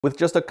With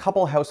just a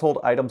couple household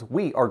items,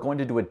 we are going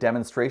to do a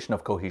demonstration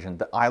of cohesion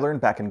that I learned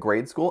back in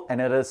grade school,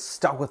 and it has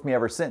stuck with me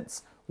ever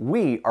since.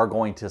 We are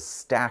going to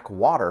stack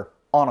water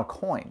on a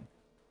coin.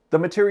 The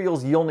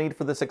materials you'll need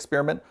for this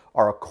experiment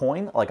are a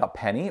coin, like a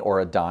penny or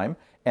a dime,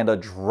 and a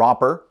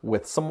dropper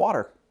with some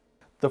water.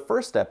 The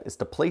first step is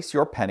to place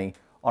your penny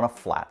on a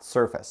flat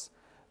surface.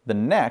 The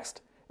next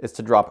is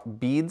to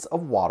drop beads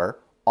of water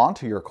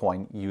onto your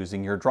coin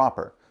using your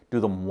dropper. Do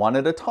them one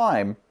at a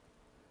time.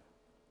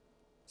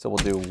 So we'll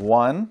do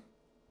one,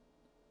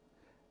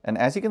 and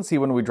as you can see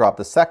when we drop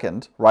the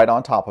second right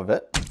on top of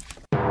it,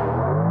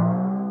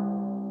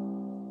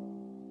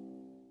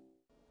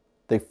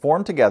 they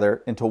form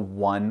together into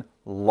one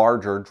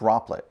larger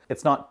droplet.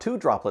 It's not two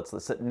droplets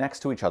that sit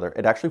next to each other,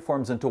 it actually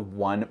forms into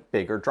one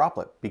bigger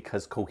droplet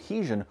because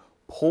cohesion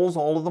pulls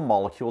all of the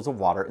molecules of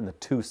water in the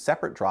two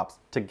separate drops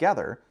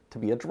together to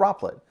be a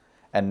droplet.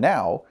 And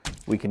now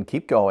we can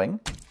keep going,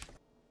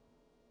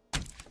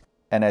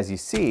 and as you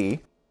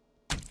see,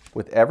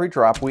 with every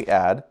drop we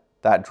add,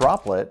 that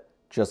droplet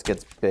just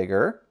gets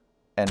bigger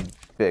and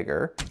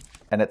bigger,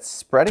 and it's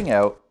spreading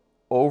out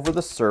over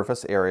the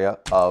surface area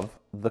of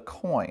the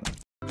coin.